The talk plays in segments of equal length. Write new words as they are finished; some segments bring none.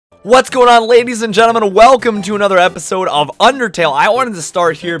What's going on, ladies and gentlemen? Welcome to another episode of Undertale. I wanted to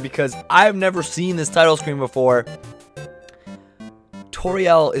start here because I've never seen this title screen before.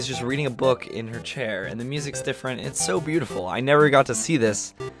 Toriel is just reading a book in her chair, and the music's different. It's so beautiful. I never got to see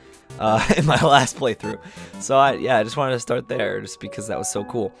this in my last playthrough. So, I just wanted to start there just because that was so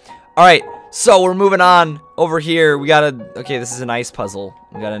cool. Alright, so we're moving on over here. We got a... Okay, this is an ice puzzle.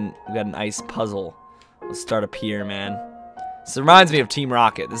 We got an ice puzzle. Let's start up here, man. This reminds me of Team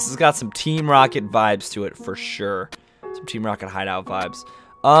Rocket. This has got some Team Rocket vibes to it for sure. Some Team Rocket hideout vibes.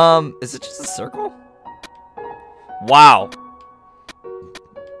 Is it just a circle? Wow.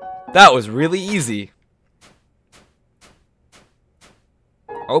 That was really easy.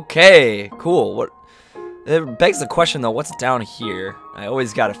 Okay, cool. What? It begs the question though, what's down here? I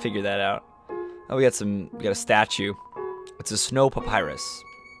always gotta figure that out. Oh, we got a statue. It's a snow papyrus.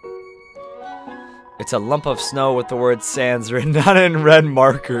 It's a lump of snow with the word sands written on it in red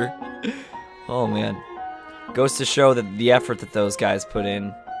marker. Oh man. Goes to show that the effort that those guys put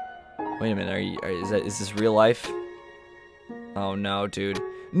in. Wait a minute, is this real life? Oh no, dude.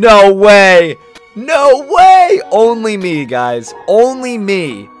 No way! No way! Only me, guys. Only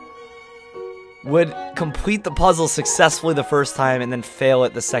me would complete the puzzle successfully the first time and then fail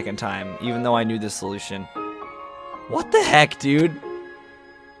it the second time, even though I knew the solution. What the heck, dude?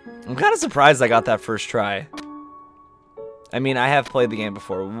 I'm kind of surprised I got that first try. I mean, I have played the game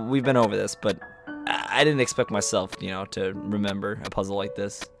before. We've been over this, but I didn't expect myself, you know, to remember a puzzle like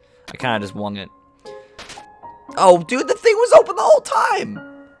this. I kind of just wung it. Oh, dude, the thing was open the whole time!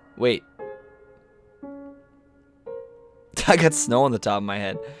 Wait. I got snow on the top of my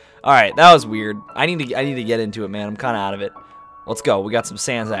head. Alright, that was weird. I need to get into it, man. I'm kind of out of it. Let's go. We got some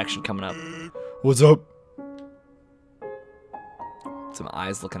sands action coming up. What's up? Some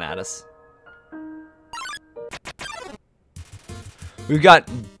eyes looking at us. We've got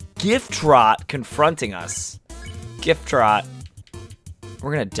Giftrot confronting us. Giftrot,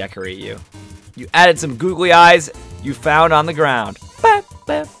 we're gonna decorate you. You added some googly eyes you found on the ground.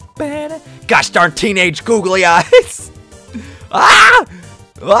 Gosh darn teenage googly eyes! Ah!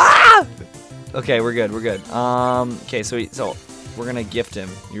 Ah! Okay, we're good. We're good. Okay, so we're gonna gift him.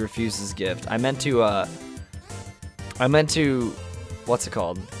 He refuses gift. I meant to. What's it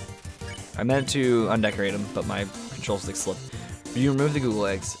called? I meant to undecorate him, but my control stick slipped. You remove the Google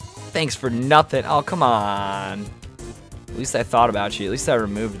eggs. Thanks for nothing. Oh, come on. At least I thought about you. At least I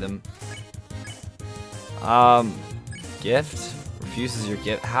removed them. Gift? Refuses your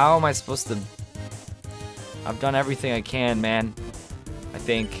gift. How am I supposed to... I've done everything I can, man. I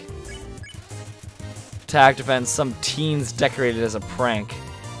think. Attack, defense. Some teens decorated as a prank.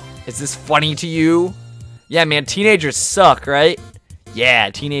 Is this funny to you? Yeah, man. Teenagers suck, right? Yeah,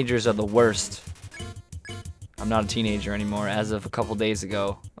 teenagers are the worst. I'm not a teenager anymore as of a couple days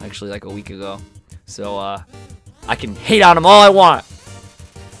ago. Actually, like a week ago. So, I can hate on them all I want.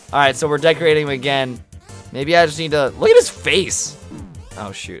 Alright, so we're decorating him again. Maybe I just need to... Look at his face!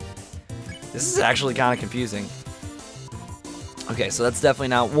 Oh, shoot. This is actually kind of confusing. Okay, so that's definitely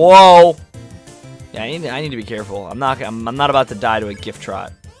not... Whoa! Yeah, I need to be careful. I'm not about to die to a gift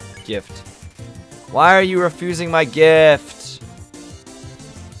trot. Gift. Why are you refusing my gift?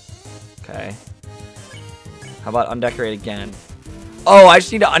 Okay. How about undecorate again? Oh, I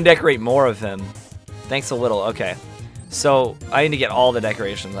just need to undecorate more of him. Thanks a little. Okay. So, I need to get all the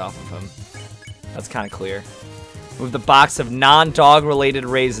decorations off of him. That's kind of clear. Move the box of non-dog related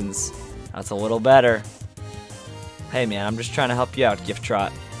raisins. That's a little better. Hey, man, I'm just trying to help you out, Gift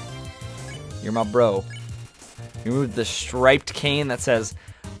Trot. You're my bro. Remove the striped cane that says,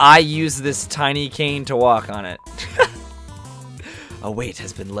 I use this tiny cane to walk on it. A weight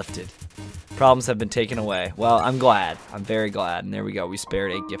has been lifted. Problems have been taken away. Well, I'm glad. I'm very glad. And there we go. We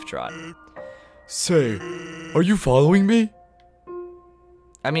spared a Gift Trot. Say, are you following me?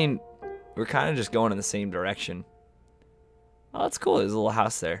 I mean, we're kind of just going in the same direction. Oh, that's cool. There's a little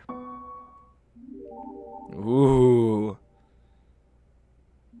house there. Ooh.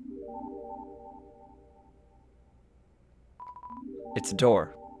 It's a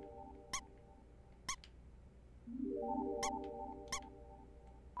door.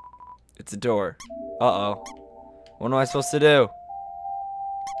 It's a door. Uh-oh. What am I supposed to do?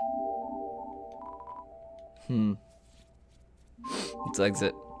 Let's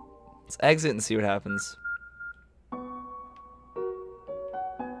exit. Let's exit and see what happens.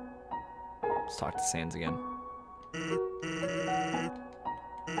 Let's talk to Sans again.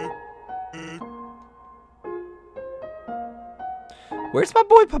 Where's my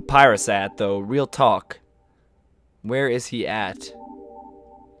boy Papyrus at, though? Real talk. Where is he at?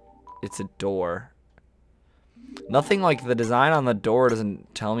 It's a door. Nothing like the design on the door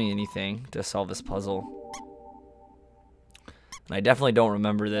doesn't tell me anything to solve this puzzle. And I definitely don't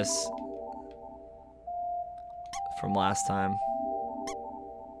remember this from last time.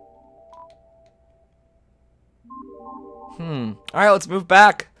 Alright, let's move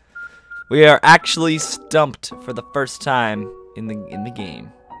back. We are actually stumped for the first time in the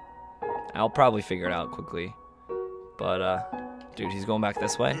game. I'll probably figure it out quickly. But dude, he's going back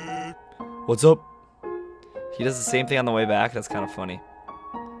this way. What's up? He does the same thing on the way back. That's kind of funny.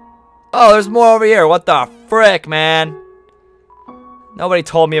 Oh, there's more over here. What the frick, man? Nobody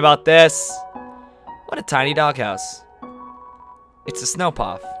told me about this. What a tiny doghouse. It's a snow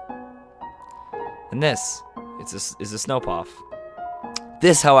puff. And this is a snow puff.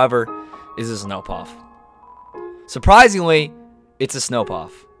 This, however, is a snow puff. Surprisingly, it's a snow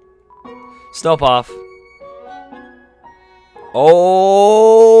puff. Snow puff.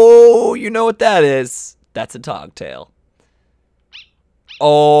 Oh, you know what that is. That's a dogtail.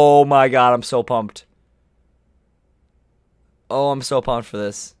 Oh my god, I'm so pumped. Oh, I'm so pumped for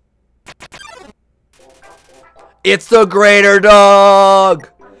this. It's the Greater Dog!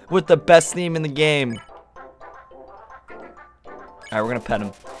 With the best theme in the game. Alright, we're gonna pet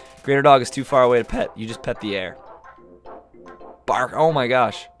him. Greater Dog is too far away to pet. You just pet the air. Bark. Oh my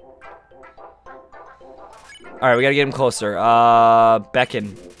gosh. Alright, we gotta get him closer.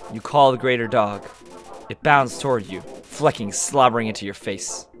 Beckon. You call the Greater Dog. It bounds toward you, flecking, slobbering into your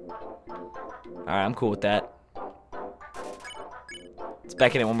face. Alright, I'm cool with that. Let's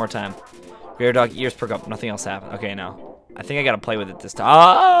beckon it one more time. Greater Dog, ears perk up. Nothing else happened. Okay, now. I think I gotta play with it this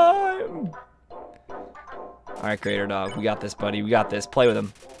time. Alright, Greater Dog. We got this, buddy. We got this. Play with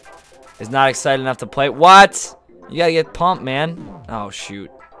him. He's not excited enough to play. What? You gotta get pumped, man. Oh,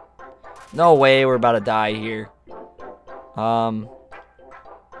 shoot. No way we're about to die here. Monster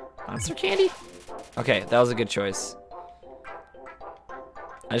candy? Okay, that was a good choice.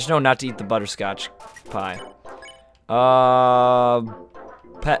 I just know not to eat the butterscotch pie.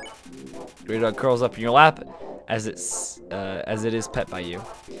 Pet. Greater Dog curls up in your lap as it is pet by you.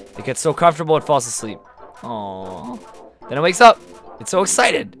 It gets so comfortable it falls asleep. Aww. Then it wakes up. It's so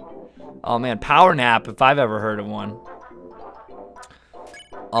excited. Oh man, power nap if I've ever heard of one.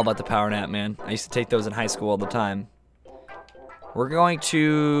 All about the power nap, man. I used to take those in high school all the time. We're going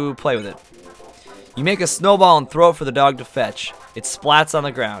to play with it. You make a snowball and throw it for the dog to fetch. It splats on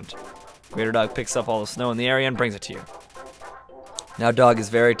the ground. Greater Dog picks up all the snow in the area and brings it to you. Now dog is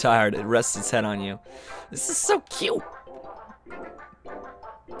very tired. It rests its head on you. This is so cute.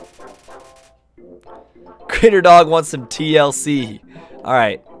 Greater Dog wants some TLC.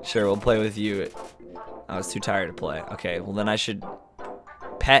 Alright, sure, we'll play with you. I was too tired to play. Okay, well then I should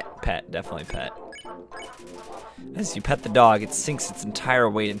pet, definitely pet. As you pet the dog, it sinks its entire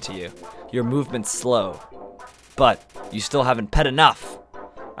weight into you. Your movement's slow, but you still haven't pet enough.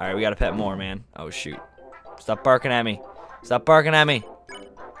 Alright, we gotta pet more, man. Oh, shoot. Stop barking at me. Stop barking at me.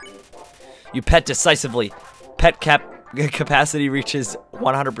 You pet decisively. Pet capacity reaches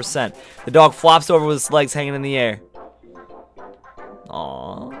 100%. The dog flops over with its legs hanging in the air.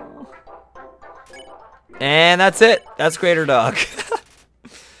 Aww. And that's it. That's Greater Dog.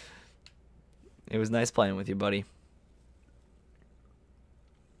 It was nice playing with you, buddy.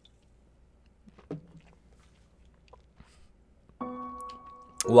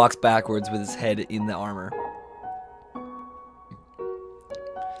 Walks backwards with his head in the armor.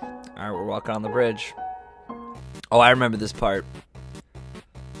 Alright, we're walking on the bridge. Oh, I remember this part.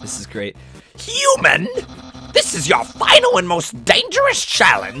 This is great. Human! This is your final and most dangerous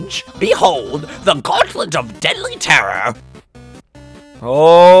challenge. Behold, the Gauntlet of Deadly Terror.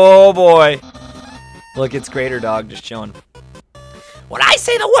 Oh, boy. Look, it's Greater Dog just chilling. When I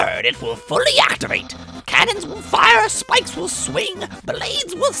say the word, it will fully activate. Cannons will fire, spikes will swing,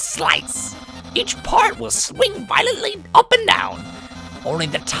 blades will slice. Each part will swing violently up and down. Only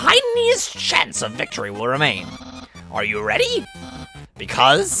the tiniest chance of victory will remain. Are you ready?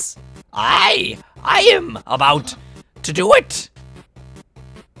 Because I am about to do it.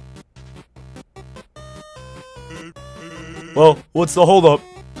 Well, what's the holdup?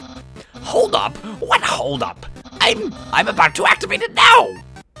 Hold up? What hold up? I'm about to activate it now.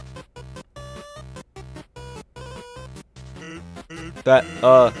 That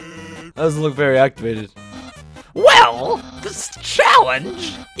doesn't look very activated. Well, this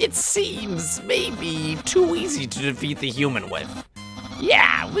challenge, it seems maybe too easy to defeat the human with.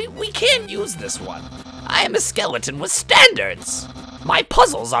 Yeah, we can't use this one. I am a skeleton with standards. My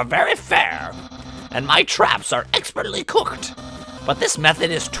puzzles are very fair, and my traps are expertly cooked. But this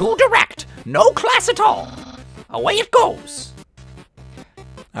method is too direct, no class at all. Away it goes.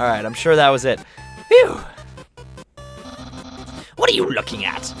 Alright, I'm sure that was it. Phew. are you looking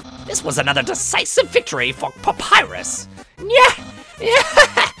at? This was another decisive victory for Papyrus. Yeah.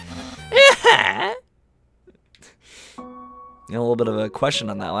 A little bit of a question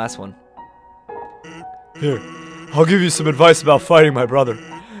on that last one. Here, I'll give you some advice about fighting my brother.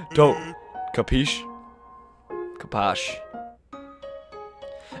 Don't. Capiche? Capash.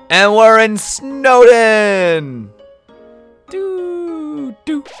 And we're in Snowdin! Do,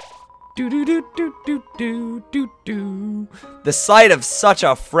 do. Do, do, do, do, do, do, do, do. The sight of such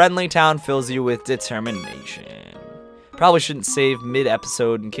a friendly town fills you with determination. Probably shouldn't save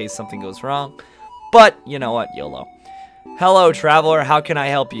mid-episode in case something goes wrong. But, you know what? YOLO. Hello, traveler. How can I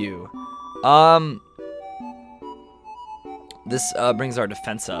help you? This brings our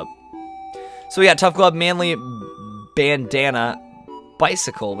defense up. So we got Tough Glove, Manly, Bandana,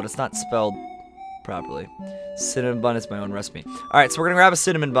 Bicycle, but it's not spelled properly. Cinnamon Bun is my own recipe. Alright, so we're going to grab a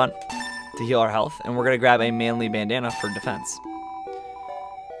Cinnamon Bun to heal our health, and we're going to grab a Manly Bandana for defense.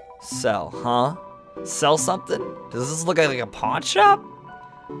 Sell, huh? Sell something? Does this look like a pawn shop?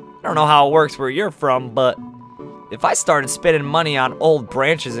 I don't know how it works where you're from, but if I started spending money on old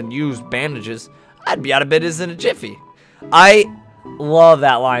branches and used bandages, I'd be out of business in a jiffy. I love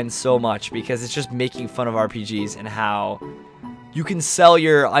that line so much because it's just making fun of RPGs and how you can sell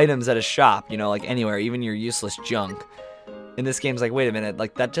your items at a shop, you know, like anywhere, even your useless junk. In this game's like, wait a minute,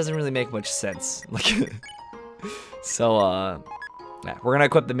 like that doesn't really make much sense. Like, so, yeah, we're gonna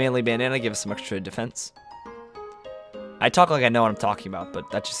equip the Manly Bandana, give us some extra defense. I talk like I know what I'm talking about, but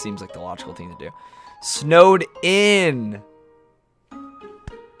that just seems like the logical thing to do. Snowed in.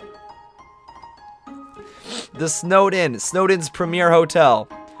 The Snowdin. Snowdin's premier hotel.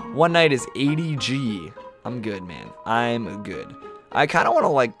 One night is 80G. I'm good, man. I'm good. I kind of want to,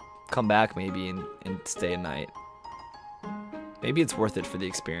 like, come back maybe and stay a night. Maybe it's worth it for the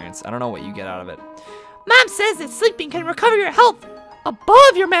experience. I don't know what you get out of it. Mom says that sleeping can recover your health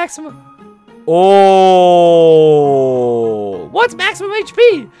above your maximum. Oh! What's maximum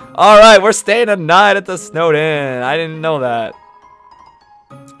HP? Alright, we're staying a night at the Snowdin. I didn't know that.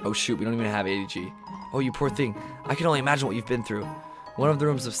 Oh, shoot. We don't even have 80G. Oh, you poor thing. I can only imagine what you've been through. One of the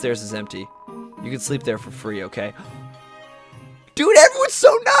rooms upstairs is empty. You can sleep there for free, okay? Dude, everyone's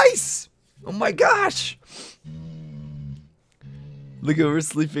so nice! Oh my gosh! Look at her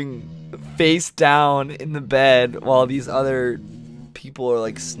sleeping face down in the bed while these other people are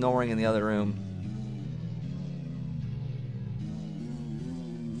like snoring in the other room.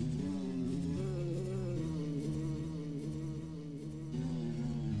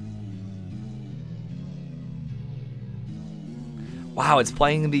 Wow, it's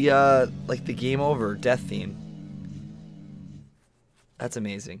playing the like the game over death theme. That's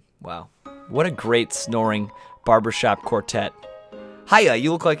amazing. Wow. What a great snoring barbershop quartet. Hiya,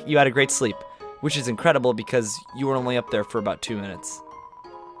 you look like you had a great sleep, which is incredible because you were only up there for about 2 minutes.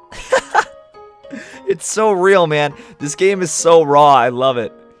 It's so real, man. This game is so raw. I love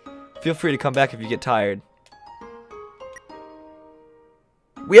it. Feel free to come back if you get tired.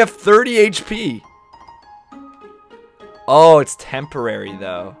 We have 30 HP. Oh, it's temporary,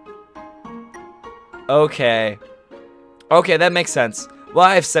 though. Okay. Okay, that makes sense. Well,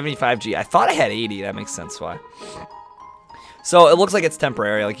 I have 75G. I thought I had 80. That makes sense why. So, it looks like it's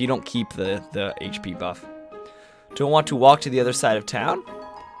temporary. Like, you don't keep the HP buff. Don't want to walk to the other side of town?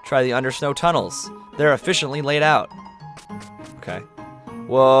 Try the Undersnow tunnels. They're efficiently laid out. Okay.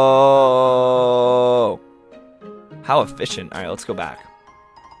 Whoa. How efficient. Alright, let's go back.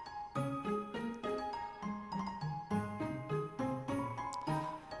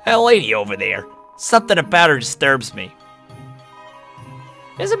 Hey, lady over there. Something about her disturbs me.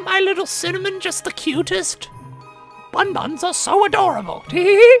 Isn't my little Cinnamon just the cutest? Bun-buns are so adorable.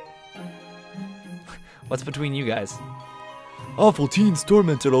 What's between you guys? Awful teens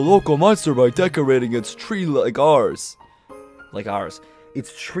tormented a local monster by decorating its tree like ours. Like ours.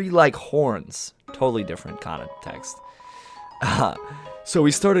 It's tree-like horns. Totally different context. So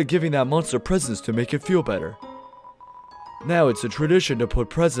we started giving that monster presents to make it feel better. Now it's a tradition to put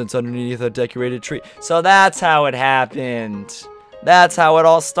presents underneath a decorated tree. So that's how it happened. That's how it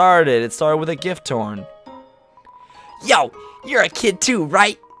all started. It started with a gift horn. Yo, you're a kid too,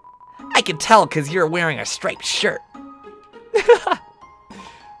 right? I can tell because you're wearing a striped shirt.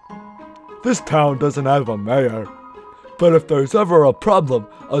 This town doesn't have a mayor. But if there's ever a problem,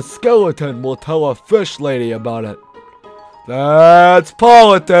 a skeleton will tell a fish lady about it. That's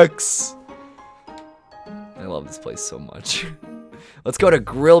politics. I love this place so much. Let's go to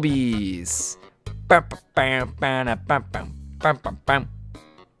Grillby's. Alright,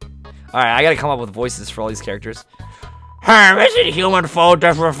 I gotta come up with voices for all these characters. Isn't human food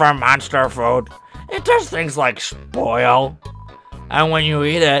different from monster food? It does things like spoil. and when you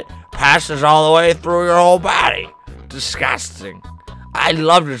eat it, passes all the way through your whole body. Disgusting. I'd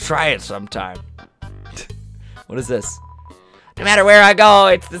love to try it sometime. What is this? No matter where I go,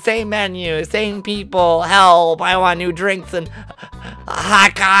 it's the same menu, same people. Help, I want new drinks and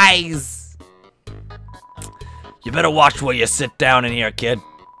hot guys. You better watch where you sit down in here, kid.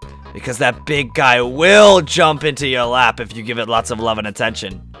 Because that big guy will jump into your lap if you give it lots of love and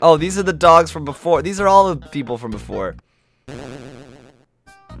attention. Oh, these are the dogs from before. These are all the people from before.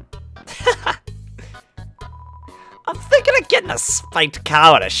 I'm thinking of getting a spiked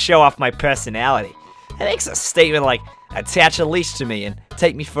collar to show off my personality. It makes a statement like, attach a leash to me and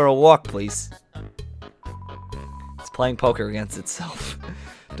take me for a walk, please. It's playing poker against itself.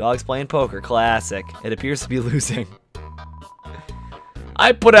 Dogs playing poker, classic. It appears to be losing.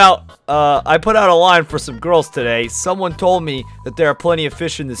 I put out a line for some girls today. Someone told me that there are plenty of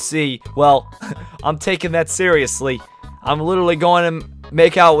fish in the sea. Well, I'm taking that seriously. I'm literally going to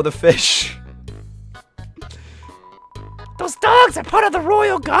make out with a fish. Those dogs are part of the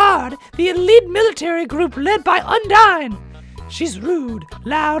Royal Guard, the elite military group led by Undine. She's rude,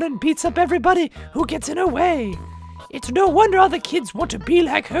 loud, and beats up everybody who gets in her way. It's no wonder all the kids want to be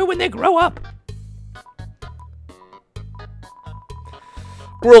like her when they grow up.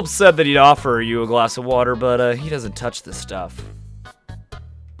 Grulp said that he'd offer you a glass of water, but he doesn't touch the stuff.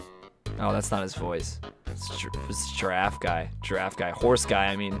 Oh, that's not his voice. It's giraffe guy. Giraffe guy. Horse guy,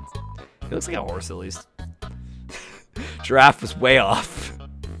 I mean. He looks like a horse, at least. Giraffe was way off.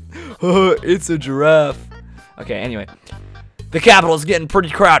 It's a giraffe. Okay, anyway. The capital's getting pretty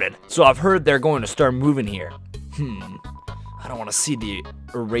crowded, so I've heard they're going to start moving here. I don't want to see the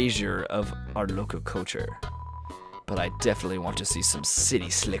erasure of our local culture. But I definitely want to see some city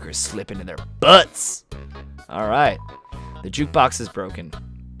slickers slip into their butts. Alright. The jukebox is broken.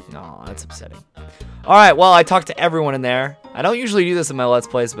 Aw, that's upsetting. Alright, well, I talked to everyone in there. I don't usually do this in my Let's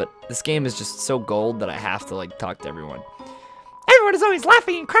Plays, but this game is just so gold that I have to, like, talk to everyone. Everyone is always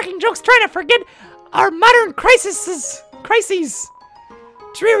laughing and cracking jokes trying to forget our modern crises.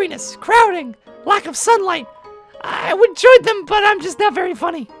 Dreariness, crowding, lack of sunlight. I would join them, but I'm just not very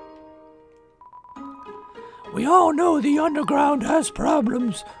funny. We all know the underground has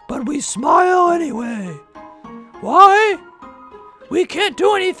problems, but we smile anyway. Why? We can't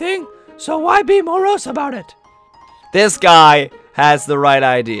do anything, so why be morose about it? This guy has the right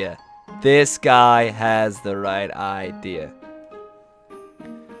idea. This guy has the right idea.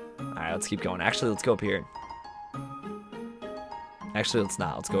 Alright, let's keep going. Actually, let's go up here. Actually, let's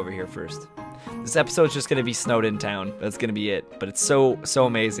not. Let's go over here first. This episode's just gonna be Snowdin Town. That's gonna be it. But it's so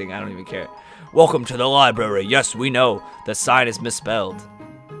amazing. I don't even care. Welcome to the library. Yes, we know. The sign is misspelled.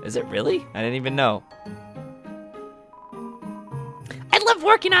 Is it really? I didn't even know. I love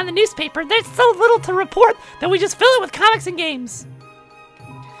working on the newspaper. There's so little to report that we just fill it with comics and games.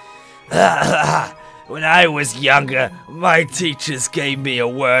 When I was younger, my teachers gave me a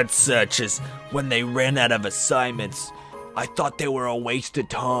word searches when they ran out of assignments. I thought they were a waste of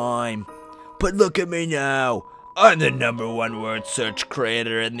time. But look at me now. I'm the #1 word search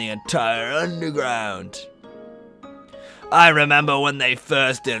creator in the entire underground. I remember when they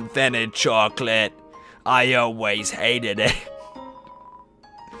first invented chocolate. I always hated it.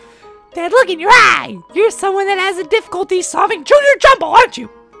 Dad, look in your eye. You're someone that has a difficulty solving Junior Jumbo, aren't you?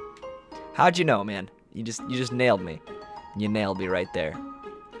 How'd you know, man? You just nailed me. You nailed me right there.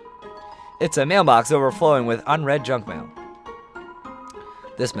 It's a mailbox overflowing with unread junk mail.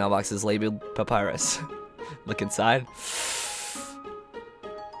 This mailbox is labeled Papyrus. Look inside.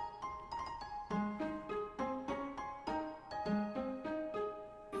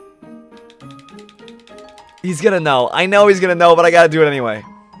 He's gonna know. I know he's gonna know, but I gotta do it anyway.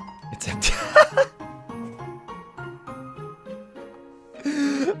 It's empty.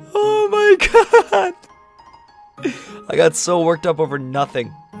 Oh my god! I got so worked up over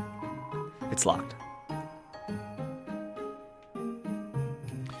nothing. It's locked.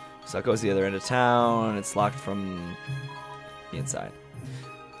 So that goes the other end of town. It's locked from the inside.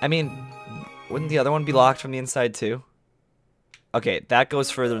 I mean, wouldn't the other one be locked from the inside too? Okay, that goes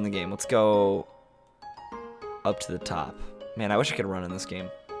further in the game. Let's go up to the top. Man, I wish I could run in this game.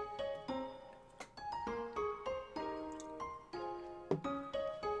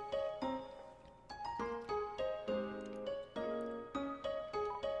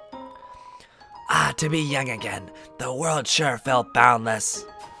 Ah, to be young again. The world sure felt boundless.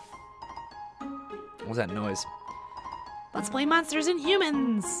 What was that noise? Let's play Monsters and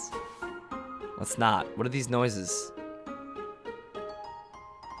Humans. Let's not. What are these noises?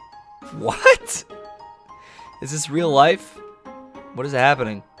 What? Is this real life? What is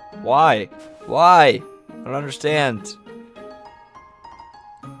happening? Why? Why? I don't understand.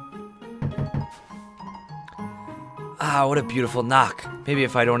 Ah, what a beautiful knock. Maybe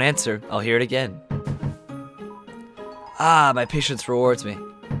if I don't answer, I'll hear it again. Ah, my patience rewards me.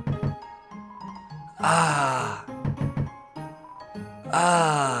 Ah.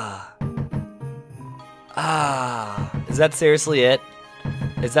 Ah. Ah. Is that seriously it?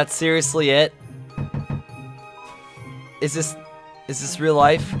 Is that seriously it? Is this real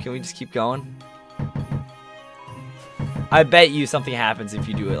life? Can we just keep going? I bet you something happens if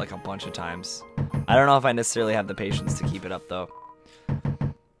you do it like a bunch of times. I don't know if I necessarily have the patience to keep it up though.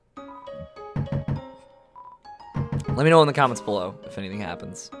 Let me know in the comments below if anything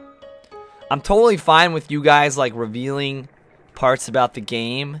happens. I'm totally fine with you guys like revealing parts about the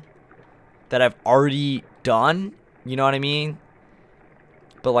game that I've already done. You know what I mean?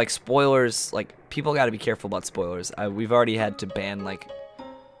 But like spoilers, like people got to be careful about spoilers. We've already had to ban like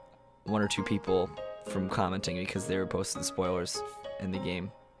 1 or 2 people from commenting because they were posting spoilers in the game.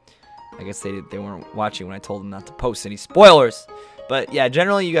 I guess they weren't watching when I told them not to post any spoilers. But yeah,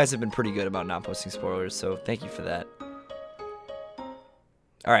 generally you guys have been pretty good about not posting spoilers, so thank you for that.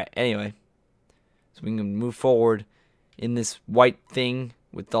 Alright, anyway. So we can move forward in this white thing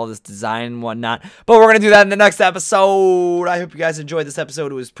with all this design and whatnot. But we're going to do that in the next episode. I hope you guys enjoyed this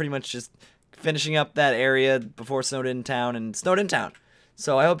episode. It was pretty much just finishing up that area before Snowdin Town and Snowdin Town.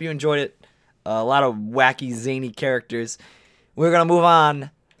 So I hope you enjoyed it. A lot of wacky, zany characters. We're going to move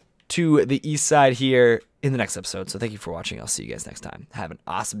on to the east side here in the next episode. So thank you for watching. I'll see you guys next time. Have an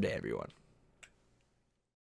awesome day, everyone.